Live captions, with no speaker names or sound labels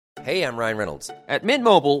Hey, I'm Ryan Reynolds. At Mint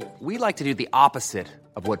Mobile, we like to do the opposite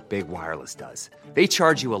of what Big Wireless does. They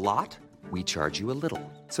charge you a lot, we charge you a little.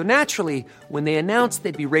 So naturally, when they announced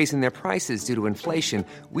they'd be raising their prices due to inflation,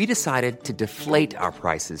 we decided to deflate our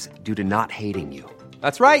prices due to not hating you.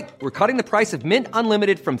 That's right. We're cutting the price of Mint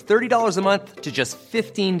Unlimited from $30 a month to just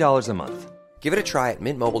 $15 a month. Give it a try at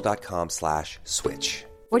mintmobile.com/switch.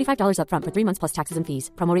 $45 up front for 3 months plus taxes and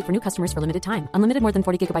fees. Promo rate for new customers for limited time. Unlimited more than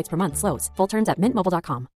 40 gigabytes per month. Slows full terms at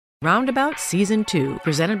mintmobile.com. Roundabout Season 2,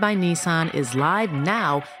 presented by Nissan, is live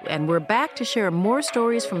now, and we're back to share more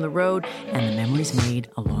stories from the road and the memories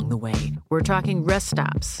made along the way. We're talking rest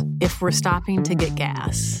stops, if we're stopping to get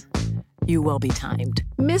gas. You will be timed.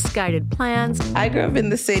 Misguided plans. I grew up in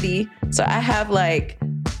the city, so I have a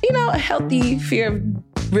healthy fear of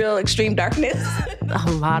real extreme darkness.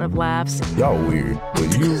 A lot of laughs. Y'all weird,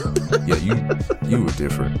 but you were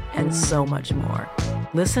different. And so much more.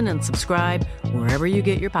 Listen and subscribe wherever you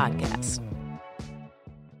get your podcasts.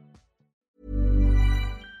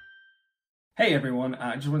 Hey everyone,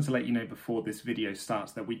 I just wanted to let you know before this video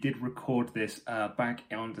starts that we did record this back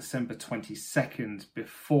on December 22nd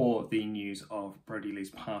before the news of Brodie Lee's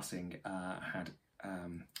passing had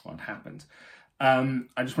happened.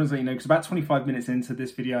 I just wanted to let you know, because about 25 minutes into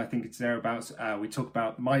this video, I think it's thereabouts, we talk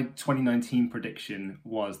about my 2019 prediction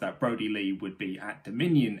was that Brodie Lee would be at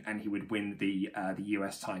Dominion and he would win the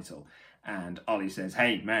US title. And Ollie says,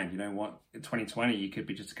 hey man, you know what, in 2020 he could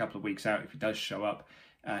be just a couple of weeks out. If he does show up,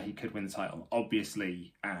 he could win the title.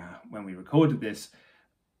 Obviously, when we recorded this,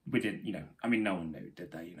 we didn't, no one knew,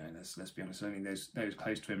 did they? Let's be honest, only those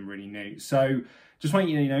close to him really knew. So just want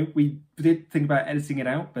you to know, we did think about editing it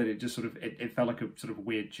out, but it just it felt like a sort of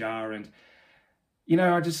weird jar. And, I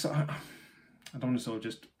don't want to sort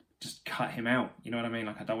of just cut him out. You know what I mean?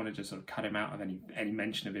 I don't want to just sort of cut him out of any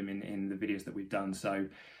mention of him in the videos that we've done. So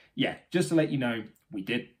yeah, just to let you know, we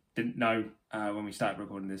didn't know when we started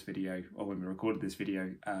recording this video, or when we recorded this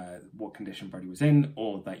video, what condition Brodie was in,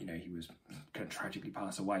 or that he was going to tragically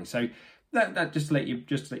pass away. So that just to let you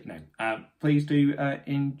know. Please do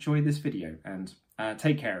enjoy this video and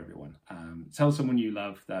take care, everyone. Tell someone you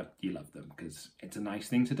love that you love them, because it's a nice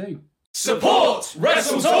thing to do. Support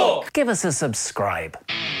Wrestle Talk. Give us a subscribe.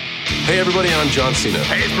 Hey everybody, I'm John Cena.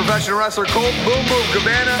 Hey, it's professional wrestler Colt Boom Boom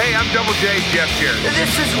Cabana. Hey, I'm Double J, Jeff Jarrett.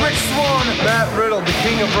 This is Rich Swann. Matt Riddle, the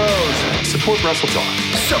King of Bros. Support Wrestle Talk.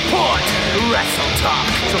 Support Wrestle Talk.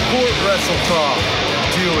 Support Wrestle Talk.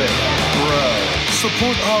 Do it, bro.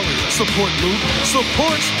 Support Ollie. Support Luke.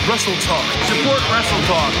 Support Wrestle Talk. Support Wrestle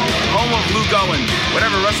Talk. Home of Luke Owen.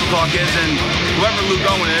 Whatever Wrestle Talk is, and whoever Luke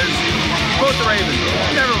Owen is, quote the Raven.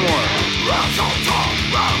 Nevermore. Wrestle Talk.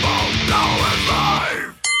 Rebel. Now is live.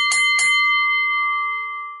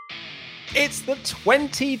 It's the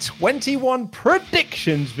 2021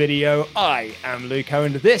 predictions video. I am Luke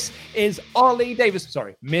Owen. This is Ollie Davis.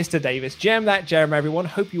 Sorry, Mr. Davis. Jam that jam, everyone.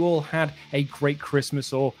 Hope you all had a great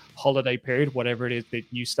Christmas or holiday period, whatever it is that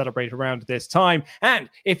you celebrate around this time. And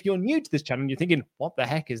if you're new to this channel and you're thinking, what the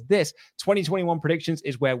heck is this? 2021 predictions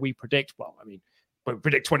is where we predict, we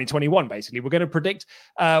predict 2021, basically. We're going to predict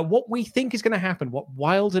what we think is going to happen, what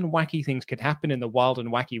wild and wacky things could happen in the wild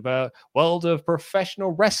and wacky world of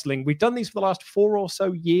professional wrestling. We've done these for the last 4 or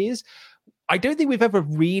so years. I don't think we've ever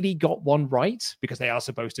really got one right, because they are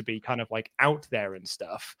supposed to be kind of like out there and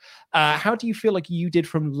stuff. How do you feel like you did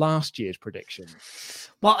from last year's prediction?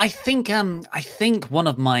 Well, I think one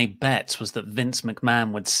of my bets was that Vince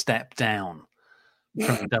McMahon would step down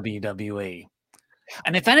from WWE.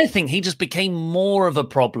 And if anything, he just became more of a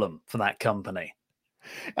problem for that company.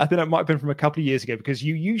 I think that might have been from a couple of years ago, because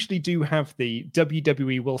you usually do have the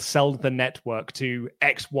WWE will sell the network to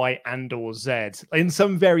X, Y, and or Z in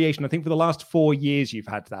some variation. I think for the last 4 years, you've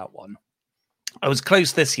had that one. I was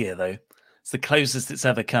close this year, though. It's the closest it's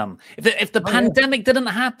ever come. If the pandemic didn't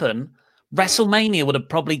happen, WrestleMania would have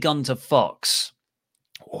probably gone to Fox.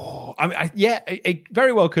 Oh, it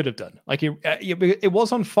very well could have done. Like it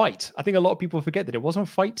was on Fight. I think a lot of people forget that it was on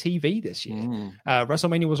Fight TV this year.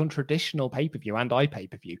 WrestleMania was on traditional pay-per-view and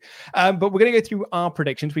iPay-per-view. But we're going to go through our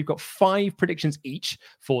predictions. We've got 5 predictions each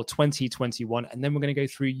for 2021, and then we're going to go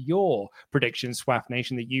through your predictions, SWAF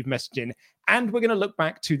Nation, that you've messaged in, and we're going to look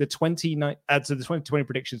back to the 2020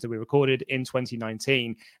 predictions that we recorded in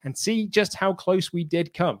 2019 and see just how close we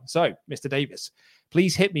did come. So, Mr. Davis,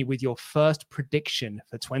 please hit me with your first prediction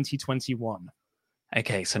for 2021.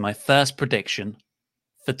 Okay, so my first prediction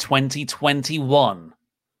for 2021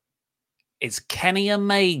 is Kenny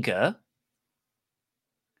Omega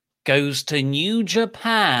goes to New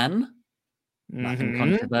Japan. Nothing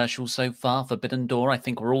controversial so far. Forbidden Door. I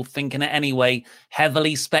think we're all thinking it anyway.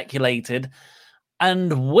 Heavily speculated.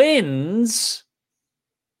 And wins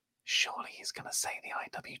surely he's going to say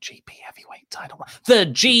the IWGP Heavyweight title. The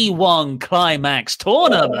G1 Climax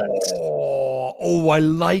Tournament. Oh, I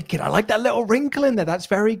like it. I like that little wrinkle in there. That's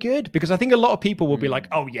very good, because I think a lot of people will be like,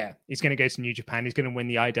 oh yeah, he's going to go to New Japan. He's going to win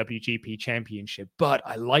the IWGP Championship. But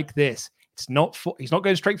I like this. He's not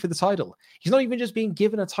going straight for the title. He's not even just being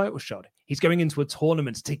given a title shot. He's going into a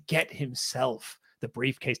tournament to get himself the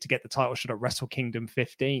briefcase to get the title shot at Wrestle Kingdom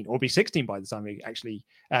 15 or be 16 by the time he actually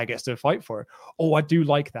gets to fight for it. Oh, I do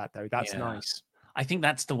like that though. That's nice. I think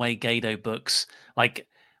that's the way Gedo books. Like,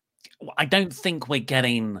 I don't think we're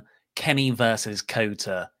getting Kenny versus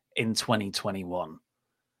Kota in 2021,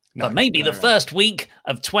 but maybe the first week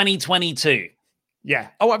of 2022. Yeah.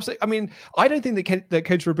 Oh, absolutely. I mean, I don't think that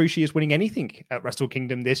Kota Ibushi is winning anything at Wrestle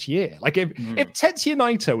Kingdom this year. Like, if Tetsuya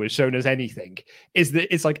Naito is shown as anything, is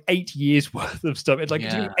that it's like 8 years worth of stuff. It's like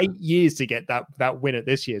it took 8 years to get that win at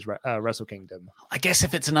this year's Wrestle Kingdom. I guess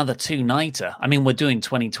if it's another two-nighter, I mean, we're doing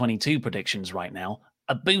 2022 predictions right now.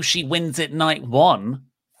 Ibushi wins it night one,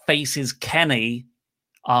 faces Kenny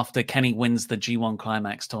after Kenny wins the G1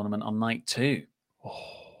 Climax tournament on night two.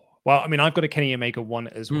 Well, I mean, I've got a Kenny Omega one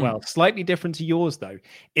as well. Slightly different to yours, though,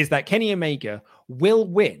 is that Kenny Omega will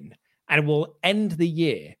win and will end the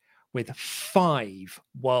year with 5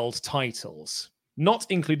 world titles, not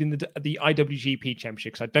including the IWGP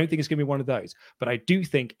Championship, because I don't think it's going to be one of those. But I do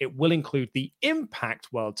think it will include the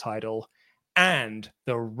Impact World title and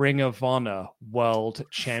the Ring of Honor World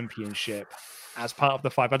Championship as part of the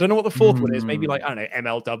 5. I don't know what the fourth one is. Maybe like, I don't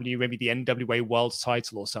know, MLW, maybe the NWA World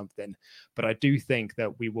title or something. But I do think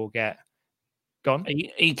that we will get... Gone?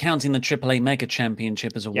 Are you counting the AAA Mega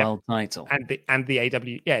Championship as a world title? And the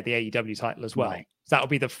AEW title as well. Right. So that'll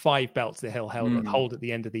be the 5 belts that he'll hold at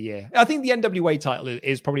the end of the year. I think the NWA title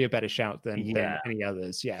is probably a better shout than any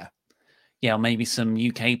others. Yeah. Yeah, maybe some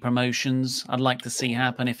UK promotions I'd like to see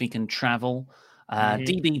happen if he can travel.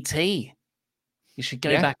 DBT. You should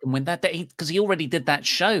go back and win that, because he already did that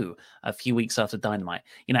show a few weeks after Dynamite.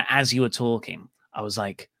 You know, as you were talking, I was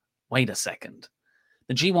like, wait a second.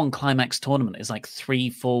 The G1 Climax tournament is like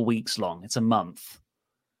 3-4 weeks long. It's a month.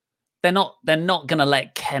 They're not going to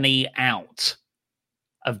let Kenny out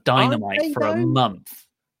of Dynamite for a month.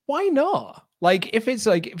 Why not? Like, if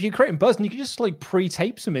you're creating buzz, and you can just like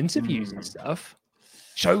pre-tape some interviews and stuff,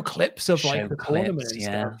 show clips of the tournament and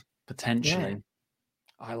stuff. Potentially. Yeah.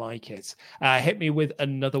 I like it. Hit me with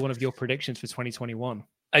another one of your predictions for 2021.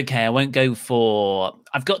 Okay, I won't go for...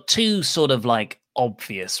 I've got 2 sort of like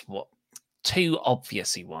two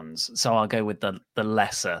obviously ones. So I'll go with the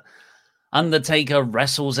lesser. Undertaker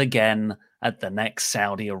wrestles again at the next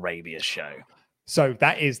Saudi Arabia show. So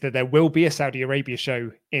that is that there will be a Saudi Arabia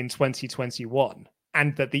show in 2021,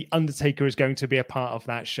 and that the Undertaker is going to be a part of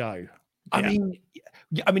that show. Yeah.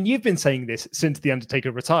 I mean, you've been saying this since the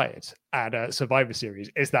Undertaker retired at Survivor Series.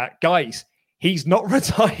 Is that, guys, he's not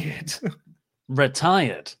retired.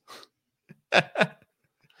 Retired.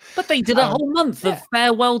 But they did a whole month of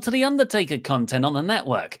farewell to the Undertaker content on the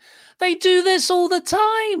network. They do this all the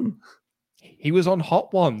time. He was on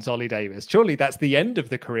Hot Ones, Ollie Davis. Surely that's the end of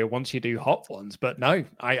the career once you do Hot Ones. But no,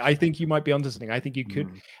 I think you might be onto something. I think you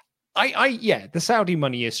could. The Saudi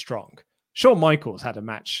money is strong. Shawn Michaels had a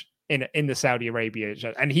match in the Saudi Arabia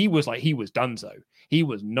show, and he was donezo. He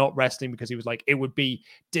was not wrestling because he was like, it would be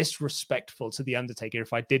disrespectful to the Undertaker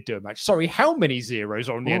if I did do a match. Sorry, how many zeros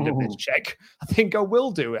are on the end of this check? I think I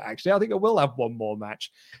will do it, actually. I think I will have one more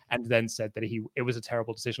match. And then said that it was a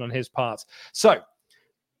terrible decision on his part. So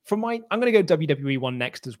I'm going to go WWE one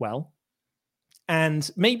next as well. And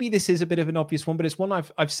maybe this is a bit of an obvious one, but it's one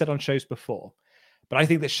I've said on shows before. But I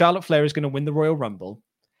think that Charlotte Flair is going to win the Royal Rumble.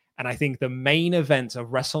 And I think the main event of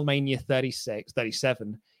WrestleMania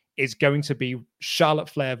 37 is going to be Charlotte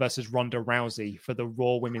Flair versus Ronda Rousey for the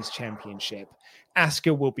Raw Women's Championship.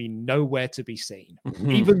 Asuka will be nowhere to be seen.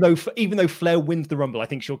 Even though Flair wins the Rumble, I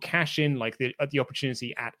think she'll cash in like the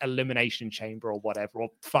opportunity at Elimination Chamber or whatever, or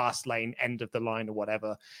Fastlane, end of the line or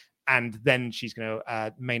whatever. And then she's going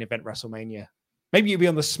to main event WrestleMania. Maybe you'll be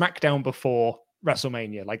on the SmackDown before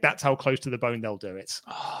WrestleMania. Like, that's how close to the bone they'll do it.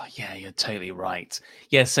 Oh, yeah, you're totally right.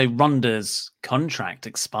 Yeah, so Ronda's contract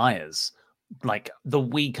expires like the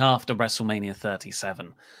week after WrestleMania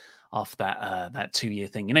 37 off that 2-year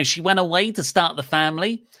thing. You know, she went away to start the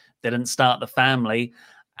family, didn't start the family.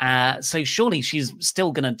 So surely she's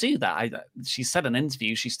still going to do that. She said in an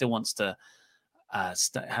interview she still wants to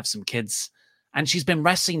have some kids. And she's been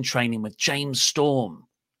wrestling training with James Storm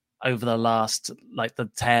over the last, like the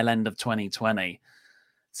tail end of 2020.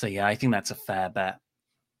 So yeah, I think that's a fair bet.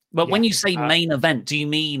 But when you say main event, do you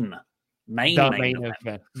mean Main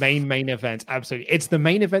event. Absolutely. It's the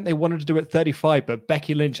main event they wanted to do at 35, but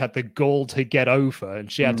Becky Lynch had the gall to get over and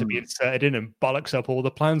she had to be inserted in and bollocks up all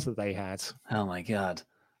the plans that they had. Oh my God.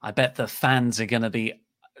 I bet the fans are going to be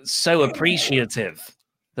so appreciative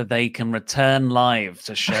that they can return live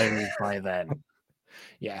to shows by then.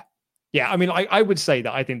 Yeah. Yeah. I mean, I would say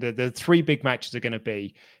that I think that the three big matches are going to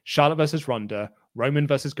be Charlotte versus Ronda, Roman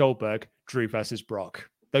versus Goldberg, Drew versus Brock.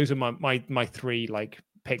 Those are my three like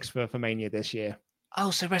picks for Mania this year.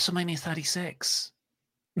 Oh, so WrestleMania 36.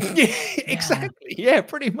 Yeah, exactly. Yeah,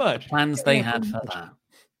 pretty much. Plans they had for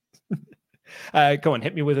that. Go on,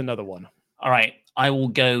 hit me with another one. All right, I will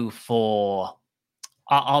go for.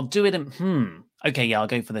 I'll do it in. Okay, yeah, I'll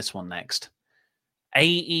go for this one next.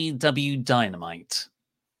 AEW Dynamite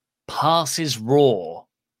passes Raw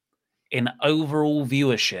in overall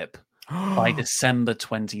viewership by December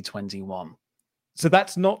 2021. So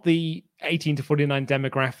that's not the 18 to 49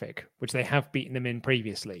 demographic, which they have beaten them in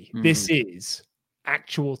previously. This is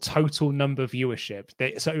actual total number viewership.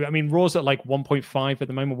 So, I mean, Raw's at like 1.5 at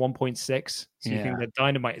the moment, 1.6. So you think that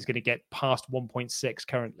Dynamite is going to get past 1.6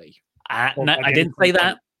 currently? No, I didn't say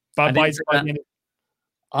that.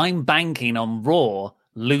 I'm banking on Raw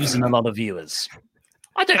losing a lot of viewers.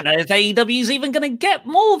 I don't know if AEW is even going to get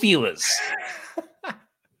more viewers.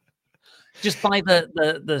 Just by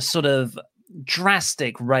the sort of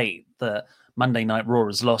drastic rate that Monday Night Raw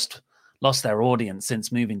has lost their audience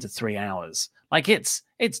since moving to 3 hours. Like it's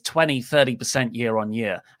 20-30% year on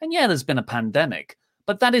year. And yeah, there's been a pandemic,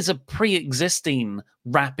 but that is a pre-existing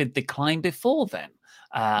rapid decline before then.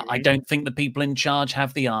 I don't think the people in charge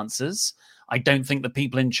have the answers. I don't think the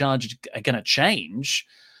people in charge are going to change.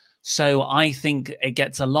 So I think it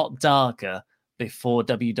gets a lot darker before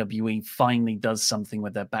WWE finally does something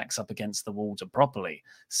with their backs up against the wall to properly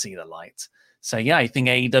see the light. So yeah, I think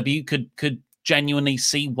AEW could genuinely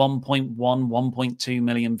see 1.1, 1.2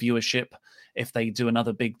 million viewership if they do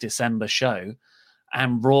another big December show,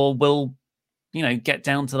 and Raw will, get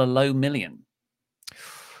down to the low million.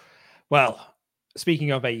 Well,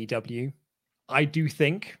 speaking of AEW, I do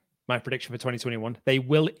think my prediction for 2021, they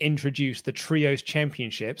will introduce the Trios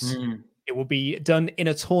Championships. It will be done in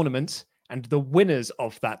a tournament, and the winners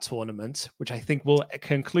of that tournament, which I think will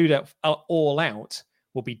conclude at All Out,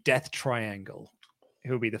 will be Death Triangle,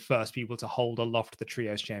 who will be the first people to hold aloft the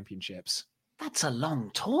Trios Championships. That's a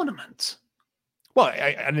long tournament. Well,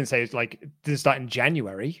 I didn't say it's like to start in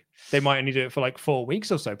January. They might only do it for like 4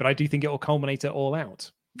 weeks or so, but I do think it will culminate at All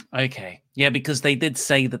Out. Okay. Yeah, because they did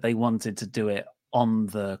say that they wanted to do it on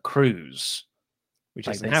the cruise. Which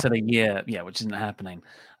like isn't they said happening. a year. Yeah, which isn't happening.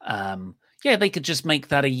 Yeah, they could just make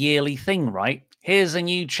that a yearly thing, right? Here's a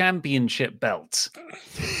new championship belt.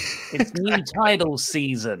 It's new title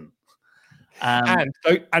season.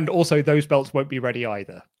 And also those belts won't be ready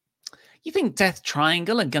either. You think Death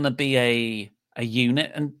Triangle are going to be a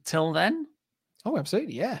unit until then? Oh,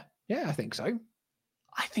 absolutely. Yeah. Yeah, I think so.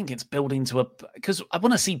 I think it's building to because I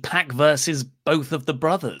want to see Pac versus both of the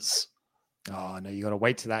brothers. Oh, no, you got to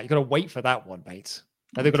wait to that. You got to wait for that one, mate.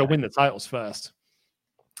 They've got to win the titles first.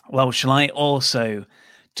 Well, shall I also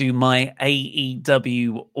do my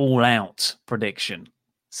AEW All Out prediction?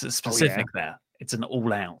 It's specific there. It's an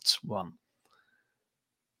All Out one.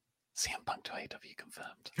 CM Punk to AEW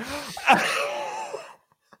confirmed.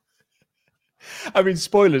 I mean,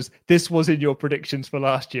 spoilers, this was in your predictions for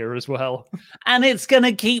last year as well. And it's going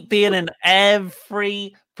to keep being in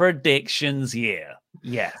every predictions year.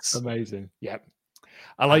 Yes. Amazing. Yep.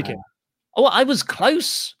 I like it. Oh, I was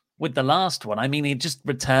close with the last one. I mean, he just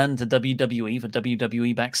returned to WWE for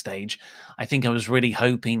WWE Backstage. I think I was really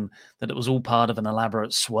hoping that it was all part of an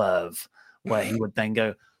elaborate swerve where he would then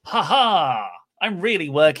go, ha ha, I'm really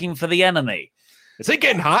working for the enemy. Is it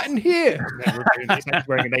getting hot in here? He's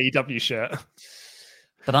wearing an AEW shirt.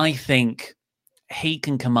 But I think he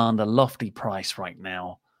can command a lofty price right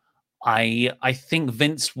now. I think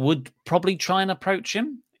Vince would probably try and approach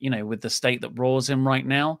him, with the state that Raw's in right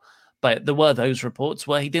now. But there were those reports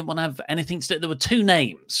where he didn't want to have anything to do. There were two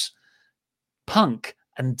names, Punk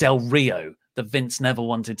and Del Rio, that Vince never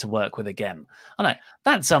wanted to work with again. I know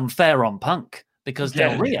that's unfair on Punk because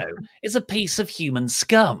Del Rio is a piece of human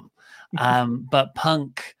scum. But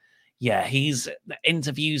Punk, the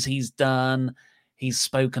interviews he's done, he's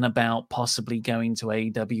spoken about possibly going to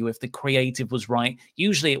AEW if the creative was right.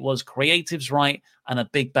 Usually it was creative's right and a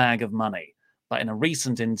big bag of money. But in a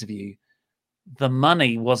recent interview, the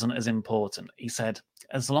money wasn't as important. He said,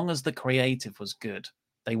 as long as the creative was good,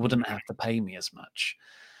 they wouldn't have to pay me as much.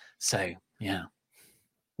 So, yeah.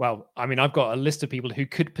 Well, I mean, I've got a list of people who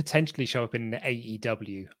could potentially show up in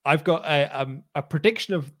AEW. I've got a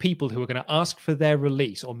prediction of people who are going to ask for their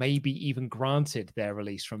release, or maybe even granted their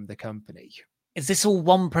release from the company. Is this all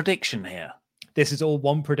one prediction here? This is all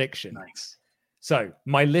one prediction. Nice. So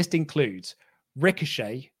my list includes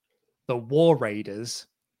Ricochet, the War Raiders,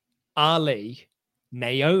 Ali,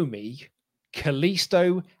 Naomi,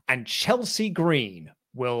 Kalisto, and Chelsea Green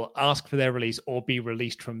will ask for their release or be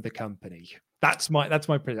released from the company. That's my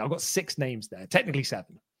prediction. I've got 6 names there, technically 7.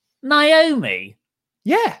 Naomi?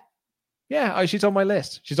 Yeah. She's on my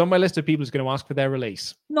list. She's on my list of people who's going to ask for their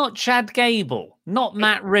release. Not Chad Gable, not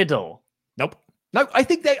Matt Riddle. Nope. No, I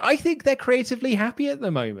think they're creatively happy at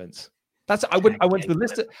the moment. I went to the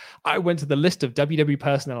list. I went to the list of WWE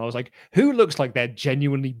personnel. I was like, who looks like they're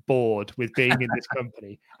genuinely bored with being in this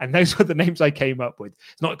company? And those were the names I came up with.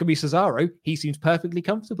 It's not going to be Cesaro. He seems perfectly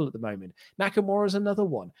comfortable at the moment. Nakamura's another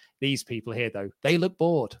one. These people here, though, they look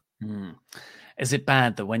bored. Is it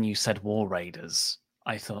bad that when you said War Raiders,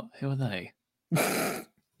 I thought, who are they?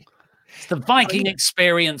 It's the Viking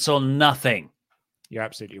experience or nothing. You're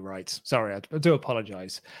absolutely right. Sorry, I do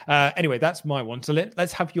apologize. Anyway, that's my one. So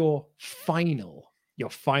let's have your final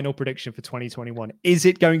prediction for 2021. Is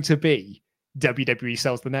it going to be WWE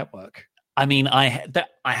sells the network? I mean, I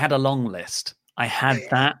had a long list. I had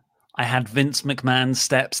that. I had Vince McMahon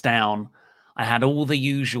steps down. I had all the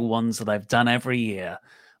usual ones that I've done every year,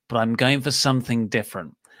 but I'm going for something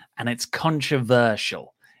different, and it's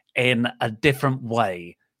controversial in a different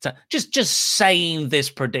way. So just saying this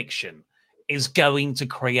prediction is going to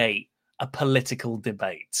create a political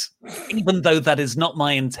debate, even though that is not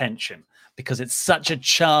my intention, because it's such a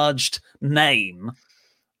charged name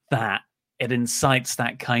that it incites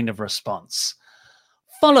that kind of response.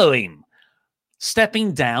 Following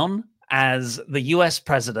stepping down as the US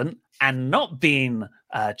president and not being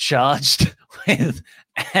charged with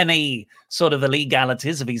any sort of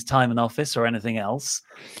illegalities of his time in office or anything else,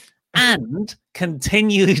 and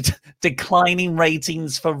continued declining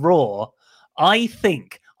ratings for Raw, I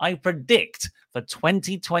predict for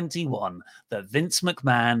 2021 that Vince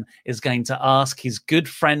McMahon is going to ask his good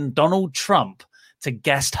friend Donald Trump to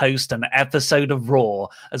guest host an episode of Raw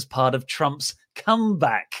as part of Trump's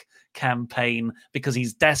comeback campaign, because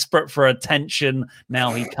he's desperate for attention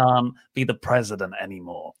now he can't be the president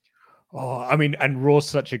anymore. Oh, I mean, and Raw's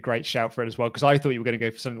such a great shout for it as well, because I thought you were going to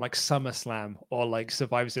go for something like SummerSlam or like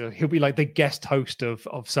Survivor Series. He'll be like the guest host of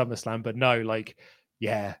SummerSlam, but no, like,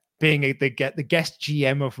 yeah, being the guest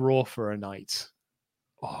GM of Raw for a night.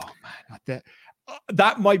 Oh man,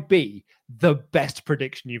 that might be the best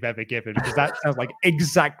prediction you've ever given, because that sounds like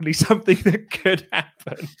exactly something that could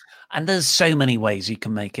happen. And there's so many ways you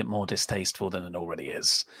can make it more distasteful than it already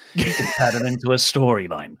is. You can turn it into a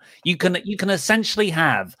storyline. You can essentially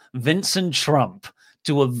have Vince and Trump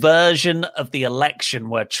do a version of the election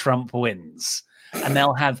where Trump wins. And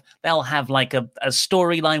they'll have like a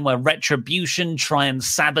storyline where Retribution try and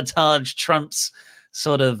sabotage Trump's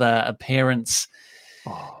sort of appearance.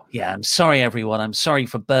 Oh, yeah, I'm sorry, everyone. I'm sorry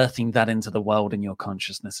for birthing that into the world in your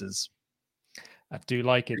consciousnesses. I do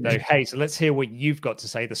like it, though. Hey, so let's hear what you've got to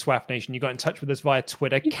say. The SWAF Nation, you got in touch with us via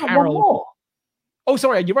Twitter. Carol. One more. Oh,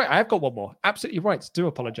 sorry, you're right. I have got one more. Absolutely right. Do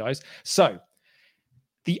apologize. So,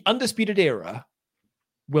 the Undisputed Era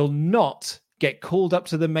will not get called up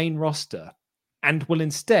to the main roster and will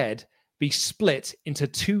instead be split into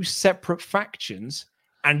 2 separate factions,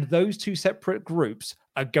 and those 2 separate groups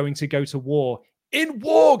are going to go to war in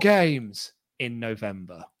War Games in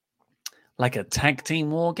November. Like a tag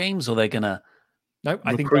team War Games, or they're going to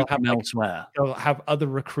I think they'll have elsewhere. They'll have other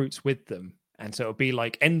recruits with them. And so it'll be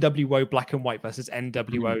like NWO Black and White versus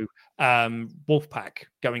NWO Wolfpack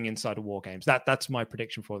going inside of War Games. That's my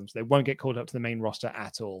prediction for them. So they won't get called up to the main roster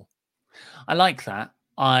at all. I like that.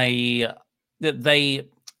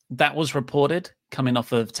 That was reported coming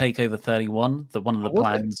off of TakeOver 31 that one of the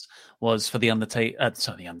plans was for the Undisputed,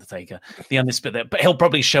 but he'll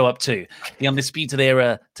probably show up too. The Undisputed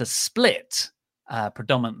Era to split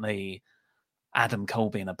predominantly Adam Cole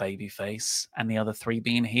being a babyface and the other 3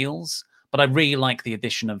 being heels. But I really like the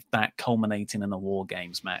addition of that culminating in a War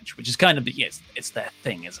Games match, which is kind of, yes, it's their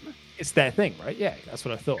thing, isn't it? It's their thing, right? Yeah, that's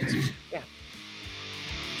what I thought. Yeah.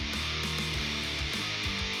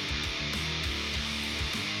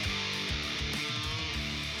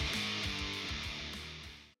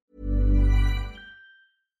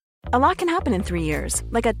 A lot can happen in 3 years,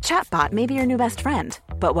 like a chatbot may be your new best friend.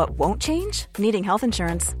 But what won't change? Needing health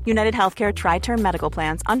insurance. United Healthcare Tri-Term Medical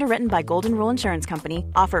Plans, underwritten by Golden Rule Insurance Company,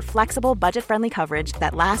 offer flexible, budget-friendly coverage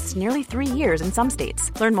that lasts nearly 3 years in some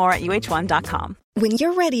states. Learn more at uh1.com. When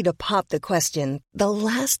you're ready to pop the question, the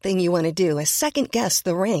last thing you want to do is second-guess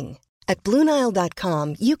the ring. At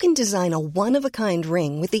BlueNile.com, you can design a one-of-a-kind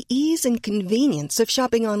ring with the ease and convenience of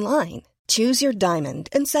shopping online. Choose your diamond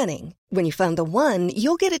and setting. When you find the one,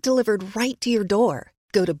 you'll get it delivered right to your door.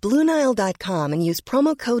 Go to BlueNile.com and use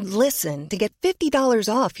promo code LISTEN to get $50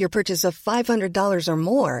 off your purchase of $500 or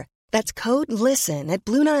more. That's code LISTEN at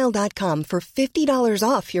BlueNile.com for $50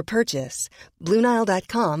 off your purchase.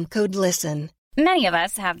 BlueNile.com, code LISTEN. Many of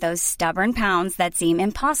us have those stubborn pounds that seem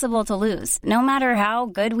impossible to lose, no matter how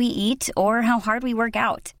good we eat or how hard we work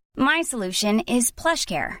out. My solution is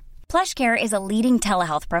PlushCare. PlushCare is a leading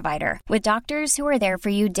telehealth provider with doctors who are there for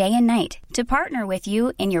you day and night to partner with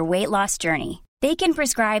you in your weight loss journey. They can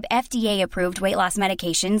prescribe FDA-approved weight loss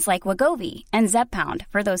medications like Wegovy and Zepbound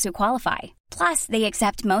for those who qualify. Plus, they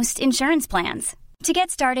accept most insurance plans. To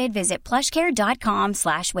get started, visit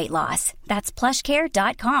plushcare.com/weightloss. That's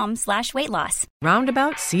plushcare.com/weightloss.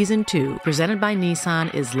 Roundabout Season 2, presented by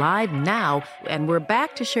Nissan, is live now, and we're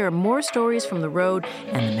back to share more stories from the road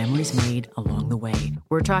and the memories made along the way.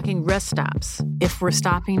 We're talking rest stops. If we're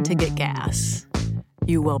stopping to get gas,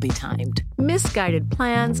 you will be timed. Misguided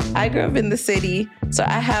plans. I grew up in the city, so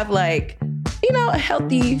I have a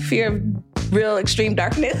healthy fear of real extreme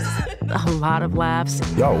darkness. A lot of laughs.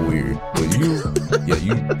 Y'all weird, but you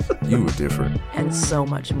were different. And so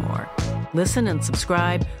much more. Listen and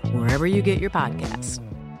subscribe wherever you get your podcasts.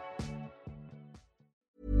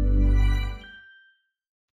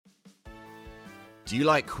 Do you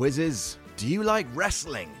like quizzes? Do you like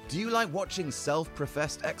wrestling? Do you like watching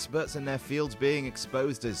self-professed experts in their fields being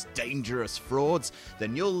exposed as dangerous frauds?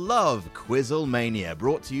 Then you'll love Quizzlemania,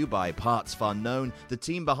 brought to you by Parts Fun Known, the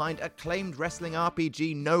team behind acclaimed wrestling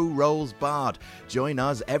RPG No Rolls Barred. Join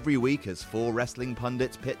us every week as 4 wrestling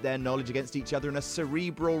pundits pit their knowledge against each other in a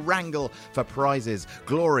cerebral wrangle for prizes,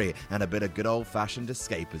 glory, and a bit of good old-fashioned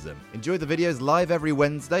escapism. Enjoy the videos live every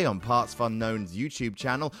Wednesday on Parts Fun Known's YouTube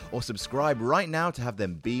channel, or subscribe right now to have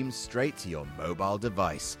them beamed straight to your mobile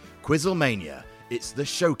device. Quizzlemania, it's the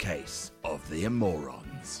showcase of the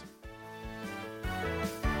immorons.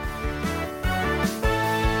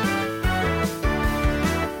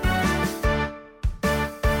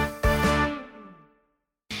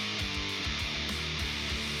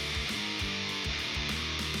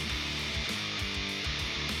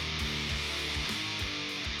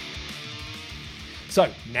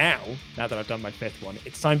 So now that I've done my 5th one,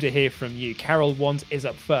 it's time to hear from you. Carol Wands is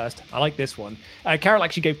up first. I like this one. Carol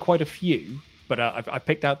actually gave quite a few, but I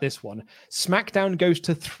picked out this one. SmackDown goes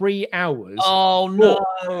to 3 hours. Oh,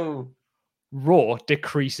 no. Raw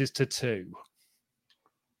decreases to 2.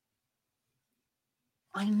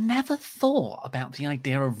 I never thought about the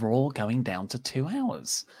idea of Raw going down to 2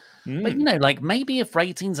 hours. But, maybe if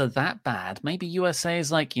ratings are that bad, maybe USA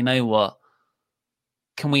is like, you know what?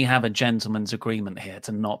 Can we have a gentleman's agreement here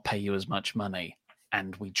to not pay you as much money,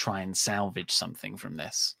 and we try and salvage something from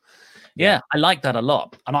this? Yeah, I like that a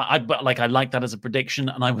lot, and I like that as a prediction.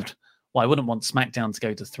 And I wouldn't want SmackDown to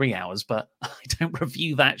go to 3 hours, but I don't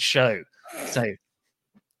review that show, so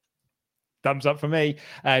thumbs up for me.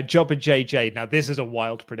 Jobber JJ. Now this is a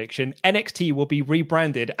wild prediction. NXT will be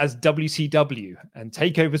rebranded as WCW, and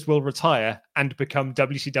takeovers will retire and become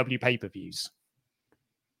WCW pay-per-views.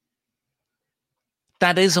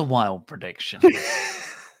 That is a wild prediction.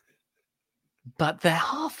 But they're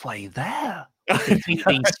halfway there. These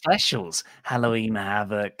specials, Halloween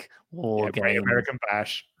Havoc, War Games, American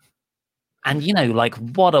Bash. And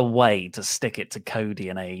what a way to stick it to Cody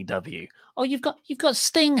and AEW. Oh, you've got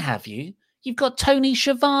Sting, have you? You've got Tony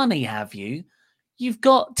Schiavone, have you? You've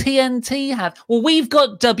got TNT, well, we've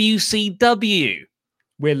got WCW.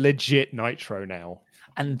 We're legit Nitro now.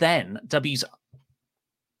 And then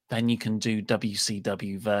Then you can do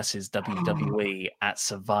WCW versus WWE at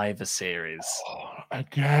Survivor Series.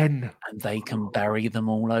 Again. And they can bury them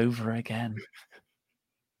all over again.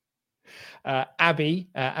 Abby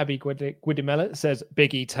Guidimella says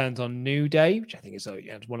Big E turns on New Day, which I think is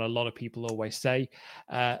what a lot of people always say.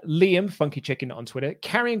 Liam, Funky Chicken on Twitter,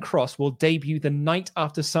 Karrion Kross will debut the night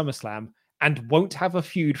after SummerSlam and won't have a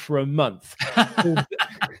feud for a month.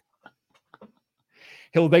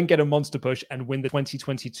 He'll then get a monster push and win the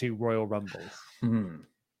 2022 Royal Rumble.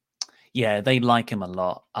 Yeah, they like him a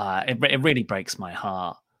lot. It really breaks my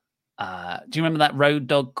heart. Do you remember that Road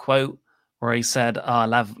Dogg quote where he said, oh, I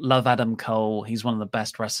love Adam Cole. He's one of the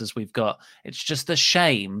best wrestlers we've got. It's just a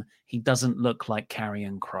shame he doesn't look like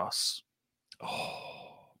Karrion Kross.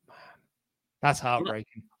 Oh, man. That's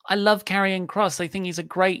heartbreaking. I love Karrion Kross. I think he's a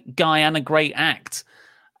great guy and a great act.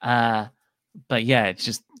 But yeah,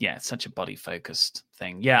 it's such a body-focused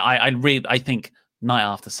thing. Yeah, I think Night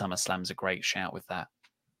After SummerSlam is a great shout with that.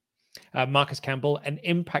 Marcus Campbell, an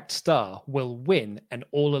Impact star, will win an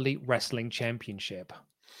All Elite Wrestling Championship.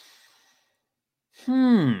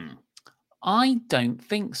 I don't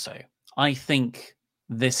think so. I think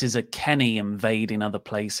this is a Kenny invading other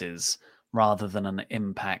places rather than an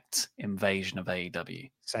Impact invasion of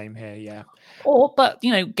AEW. Same here, yeah. But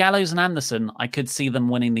Gallows and Anderson, I could see them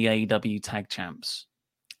winning the AEW Tag Champs.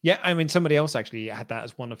 Yeah, I mean, somebody else actually had that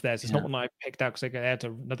as one of theirs. It's not one I picked out because I had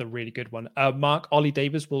another really good one. Mark, Ollie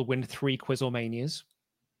Davis will win 3 Quizzlemanias.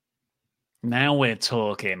 Now we're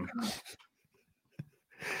talking.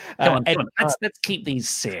 Come on. Let's keep these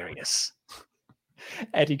serious.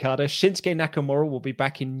 Eddie Carter, Shinsuke Nakamura will be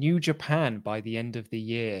back in New Japan by the end of the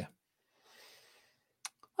year.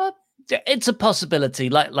 It's a possibility.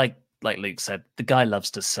 Like Luke said, the guy loves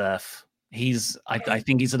to surf. I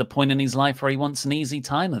think he's at a point in his life where he wants an easy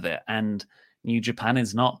time of it, and New Japan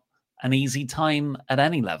is not an easy time at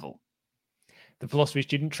any level. The philosophy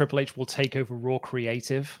student, Triple H will take over Raw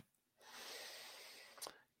Creative.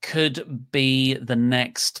 Could be the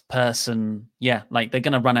next person. Yeah, they're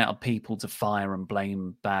going to run out of people to fire and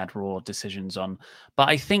blame bad Raw decisions on. But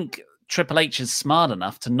I think Triple H is smart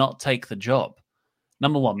enough to not take the job.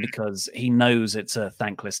 Number one, because he knows it's a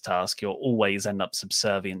thankless task. You'll always end up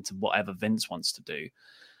subservient to whatever Vince wants to do.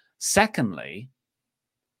 Secondly,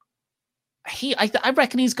 I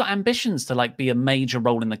reckon he's got ambitions to be a major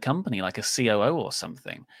role in the company, like a COO or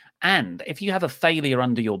something. And if you have a failure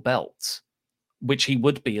under your belt, which he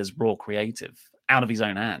would be as Raw Creative, out of his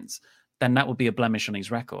own hands, then that would be a blemish on his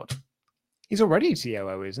record. He's already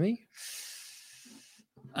COO, isn't he?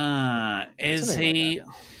 Is he? Like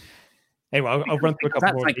anyway, I'll run through a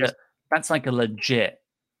couple more. That's like a legit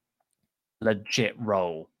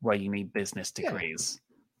role where you need business degrees.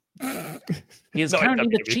 Yeah. He is currently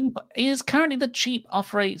the chief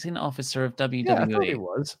operating officer of WWE. Yeah, I thought he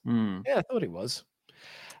was. Yeah, I thought he was.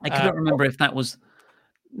 I couldn't remember if that was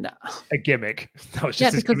a gimmick. That was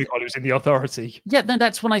just his gimmick while he was in the authority. Yeah, no,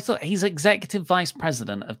 that's when I thought he's executive vice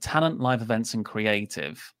president of talent, live events, and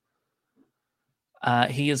creative.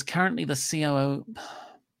 He is currently the COO.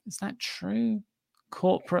 Is that true?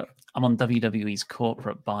 Corporate. I'm on WWE's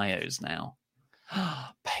corporate bios now.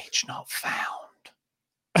 Page not found.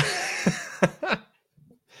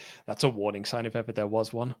 That's a warning sign if ever there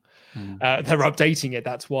was one. They're updating it.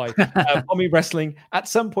 That's why. Mommy Wrestling. At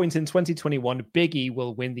some point in 2021, Big E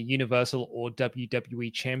will win the Universal or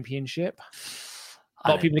WWE Championship. A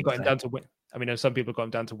lot of people have got him down to win. I mean, some people have got him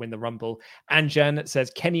down to win the Rumble. Anjan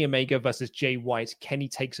says Kenny Omega versus Jay White. Kenny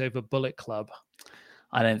takes over Bullet Club.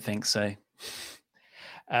 I don't think so.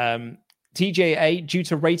 TJA, due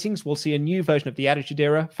to ratings, we'll see a new version of the Attitude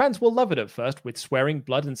Era. Fans will love it at first, with swearing,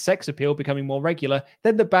 blood, and sex appeal becoming more regular.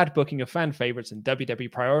 Then the bad booking of fan favorites and WWE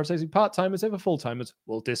prioritizing part-timers over full-timers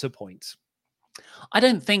will disappoint. I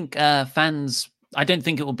don't think I don't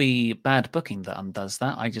think it will be bad booking that undoes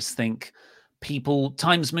that. I just think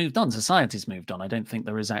time's moved on, society's moved on. I don't think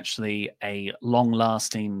there is actually a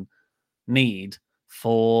long-lasting need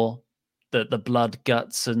for the blood,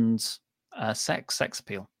 guts, and sex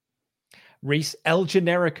appeal. Reese, El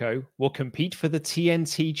Generico will compete for the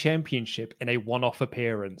TNT Championship in a one-off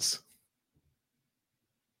appearance.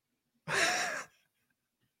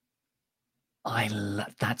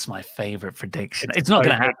 That's my favorite prediction. It's not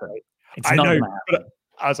going to happen. I know, but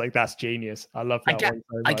I was like, that's genius. I love that one so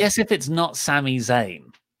much. I guess if it's not Sami Zayn.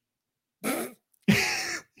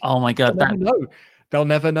 Oh my God. They'll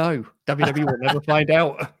never know. WWE will never find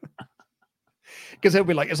out. Because they'll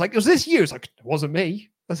be like, it was this you? It's like, it wasn't me.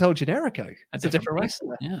 That's El Generico. That's a different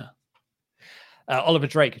wrestler. Yeah. Oliver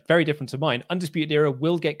Drake, very different to mine. Undisputed Era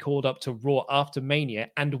will get called up to Raw after Mania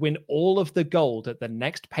and win all of the gold at the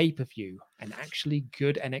next pay-per-view. An actually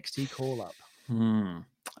good NXT call-up.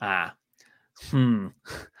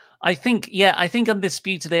 I think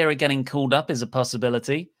Undisputed Era getting called up is a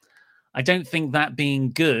possibility. I don't think that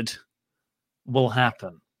being good will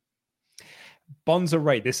happen. Bonza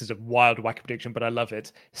Ray, this is a wild, wacky prediction, but I love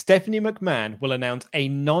it. Stephanie McMahon will announce a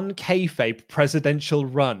non-kayfabe presidential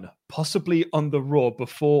run, possibly on the Raw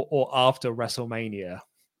before or after WrestleMania.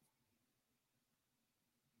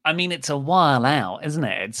 I mean, it's a while out, isn't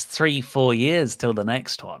it? It's 3-4 years till the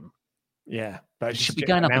next one. Yeah. But she should be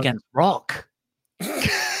going up against Rock.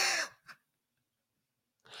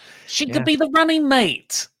 She could be the running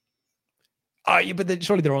mate. Yeah, but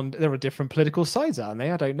surely they're on different political sides, aren't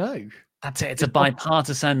they? I don't know. That's it. It's a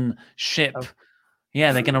bipartisan ship.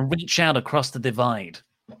 Yeah, they're going to reach out across the divide.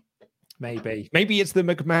 Maybe it's the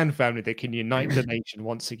McMahon family that can unite the nation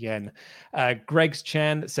once again. Greg's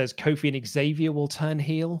Chan says Kofi and Xavier will turn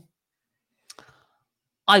heel.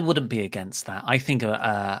 I wouldn't be against that. I think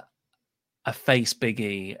a face Big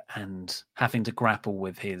E and having to grapple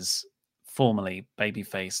with his formerly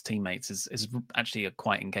babyface teammates is actually a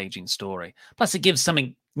quite engaging story. Plus, it gives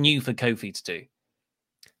something new for Kofi to do.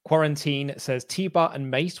 Quarantine says T-Bar and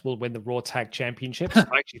Mace will win the Raw Tag Championships. I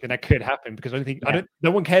actually think that could happen because no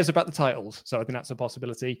one cares about the titles, so I think that's a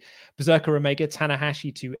possibility. Berserker Omega,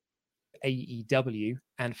 Tanahashi to AEW,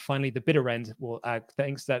 and finally the bitter end will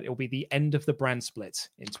thinks that it will be the end of the brand split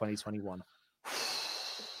in 2021.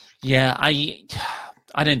 Yeah, I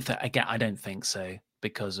don't think so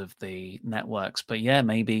because of the networks, but yeah,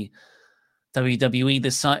 maybe WWE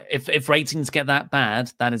decide if ratings get that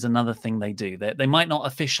bad, that is another thing they do. They might not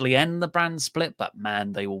officially end the brand split, but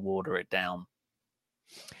man, they will water it down.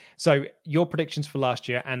 So your predictions for last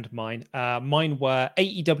year and mine. Mine were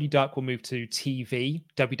AEW Dark will move to TV.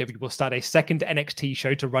 WWE will start a second NXT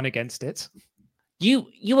show to run against it. You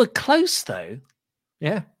were close though.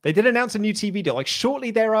 Yeah, they did announce a new TV deal. Like shortly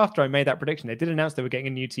thereafter, I made that prediction. They did announce they were getting a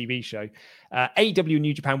new TV show. AEW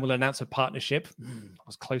New Japan will announce a partnership. I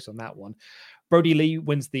was close on that one. Brody Lee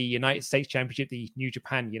wins the United States Championship, the New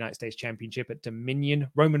Japan United States Championship at Dominion.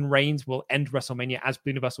 Roman Reigns will end WrestleMania as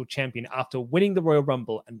Universal Champion after winning the Royal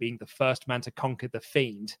Rumble and being the first man to conquer The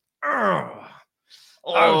Fiend. Goldberg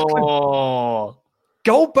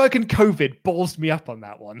and COVID ballsed me up on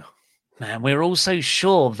that one. Man, we're all so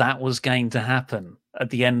sure that was going to happen at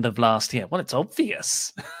the end of last year. Well, it's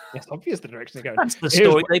obvious. It's obvious the direction they're going. That's the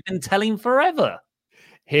story they've been telling forever.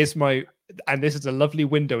 Here's my, and this is a lovely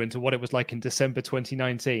window into what it was like in December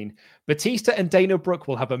 2019. Batista and Dana Brooke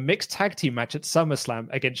will have a mixed tag team match at SummerSlam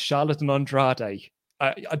against Charlotte and Andrade.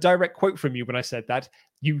 A direct quote from you when I said that.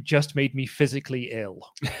 You just made me physically ill.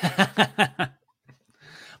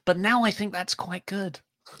 But now I think that's quite good.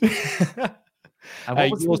 There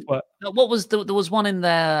was one in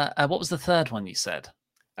there. What was the third one you said?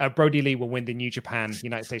 Brody Lee will win the New Japan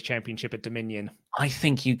United States Championship at Dominion. I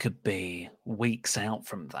think you could be weeks out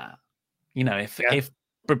from that. You know, if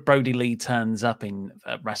Brody Lee turns up in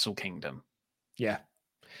Wrestle Kingdom. Yeah.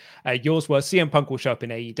 Yours were CM Punk will show up in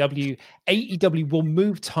AEW. AEW will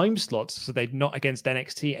move time slots so they're not against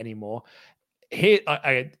NXT anymore. Here,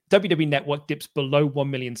 WWE Network dips below 1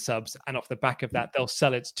 million subs, and off the back of that, they'll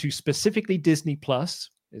sell it to specifically Disney Plus,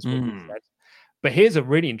 is what we said. But here's a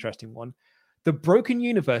really interesting one. The Broken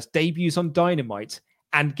Universe debuts on Dynamite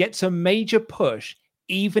and gets a major push,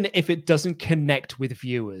 even if it doesn't connect with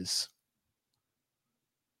viewers.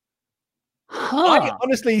 I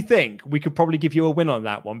honestly think we could probably give you a win on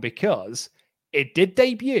that one because it did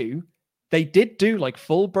debut. They did do like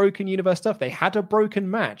full Broken Universe stuff. They had a broken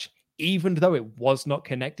match, even though it was not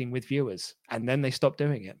connecting with viewers. And then they stopped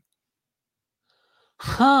doing it.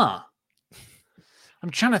 I'm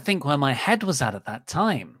trying to think where my head was at that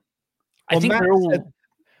time. I think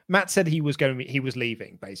Matt said he was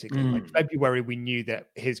leaving, basically. Like February, we knew that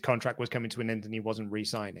his contract was coming to an end and he wasn't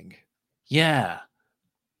re-signing. Yeah.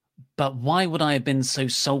 But why would I have been so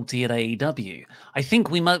salty at AEW? I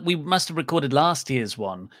think we must have recorded last year's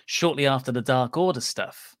one shortly after the Dark Order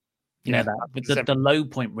stuff. You know, that the low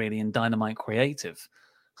point really in Dynamite Creative.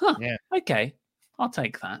 Yeah. Okay. I'll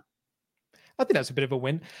take that. I think that's a bit of a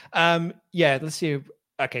win. Let's see.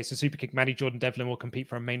 Okay, so Superkick Maddie Jordan Devlin will compete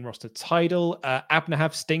for a main roster title. Abner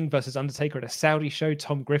have Sting versus Undertaker at a Saudi show.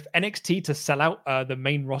 Tom Griff NXT to sell out the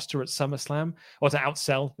main roster at SummerSlam, or to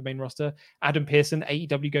outsell the main roster. Adam Pearson,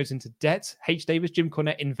 AEW goes into debt. H. Davis, Jim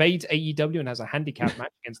Cornette invades AEW and has a handicap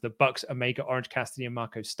match against the Bucks, Omega, Orange Cassidy, and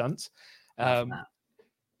Marco Stunt.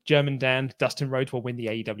 German Dan, Dustin Rhodes will win the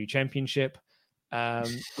AEW championship.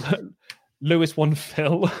 Lewis won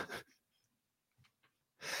Phil.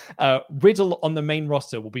 Riddle on the main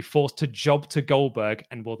roster will be forced to job to Goldberg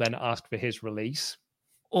and will then ask for his release.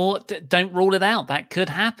 Or don't rule it out. That could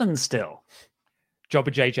happen still.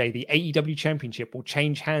 Jobber JJ, the AEW championship will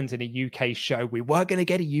change hands in a UK show. We were going to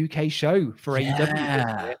get a UK show for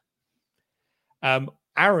AEW.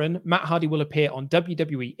 Aaron, Matt Hardy will appear on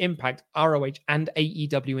WWE, Impact, ROH, and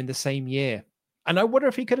AEW in the same year. And I wonder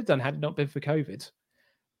if he could have done had it not been for COVID.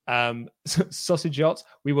 Sausage Yachts,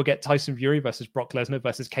 we will get Tyson Fury versus Brock Lesnar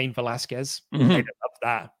versus Cain Velasquez. They'd have loved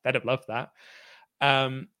that. They'd have loved that.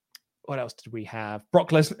 What else did we have? Brock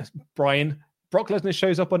Lesnar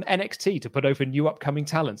shows up on NXT to put over new upcoming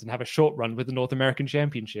talents and have a short run with the North American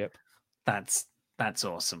Championship. That's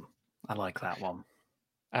awesome. I like that one.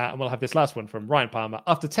 And we'll have this last one from Ryan Palmer.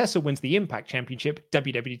 After Tessa wins the Impact Championship,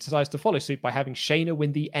 WWE decides to follow suit by having Shayna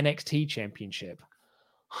win the NXT Championship.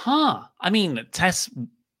 I mean,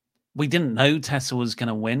 we didn't know Tessa was going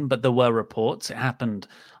to win, but there were reports. It happened,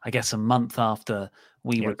 I guess, a month after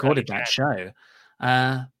we recorded that show.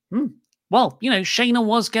 Well, Shayna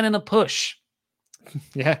was getting a push.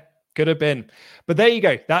 Yeah, could have been. But there you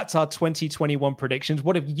go. That's our 2021 predictions.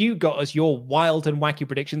 What have you got as your wild and wacky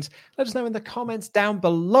predictions? Let us know in the comments down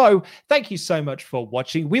below. Thank you so much for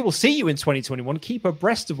watching. We will see you in 2021. Keep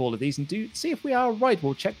abreast of all of these and do see if we are right.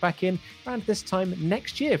 We'll check back in around this time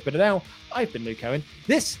next year. But now, I've been Luke Owen.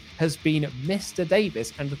 This has been Mr.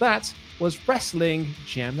 Davis, and that was Wrestling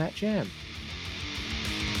Jam That Jam.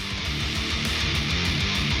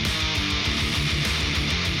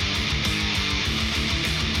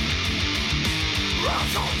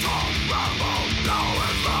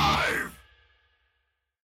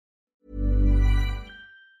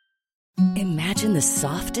 Imagine the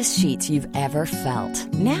softest sheets you've ever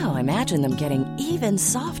felt. Now imagine them getting even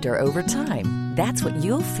softer over time. That's what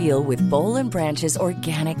you'll feel with Boll & Branch's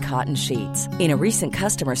organic cotton sheets. In a recent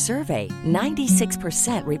customer survey,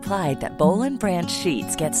 96% replied that Boll & Branch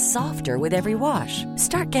sheets get softer with every wash.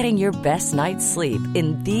 Start getting your best night's sleep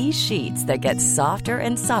in these sheets that get softer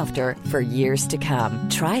and softer for years to come.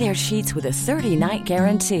 Try their sheets with a 30-night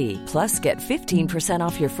guarantee. Plus, get 15%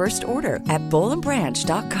 off your first order at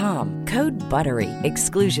BollandBranch.com. Code BUTTERY.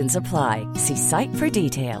 Exclusions apply. See site for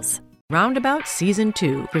details. Roundabout Season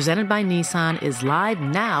 2, presented by Nissan, is live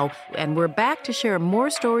now, and we're back to share more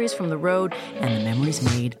stories from the road and the memories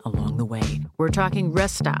made along the way. We're talking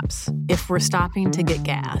rest stops. If we're stopping to get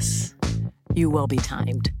gas, you will be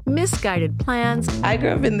timed. Misguided plans. I grew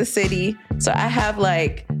up in the city, so I have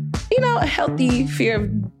a healthy fear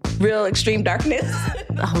of real extreme darkness.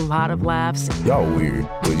 A lot of laughs. Y'all weird,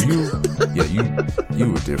 but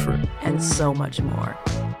you were different. And so much more.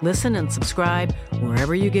 Listen and subscribe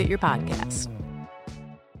wherever you get your podcasts.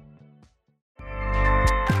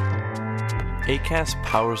 Acast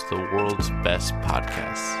powers the world's best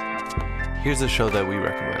podcasts. Here's a show that we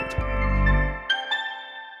recommend.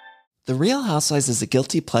 The Real Housewives is a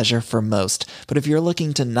guilty pleasure for most, but if you're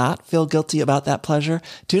looking to not feel guilty about that pleasure,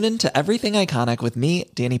 tune in to Everything Iconic with me,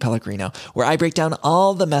 Danny Pellegrino, where I break down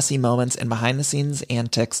all the messy moments and behind-the-scenes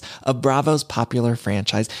antics of Bravo's popular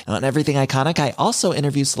franchise. And on Everything Iconic, I also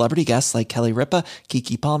interview celebrity guests like Kelly Ripa,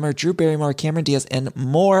 Keke Palmer, Drew Barrymore, Cameron Diaz, and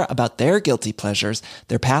more about their guilty pleasures,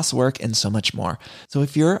 their past work, and so much more. So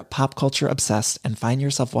if you're pop culture obsessed and find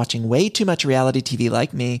yourself watching way too much reality TV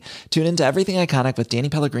like me, tune into Everything Iconic with Danny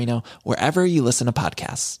Pellegrino, wherever you listen to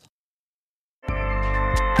podcasts.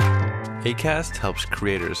 Acast helps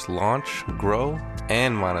creators launch, grow,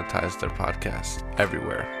 and monetize their podcasts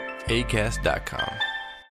everywhere. Acast.com.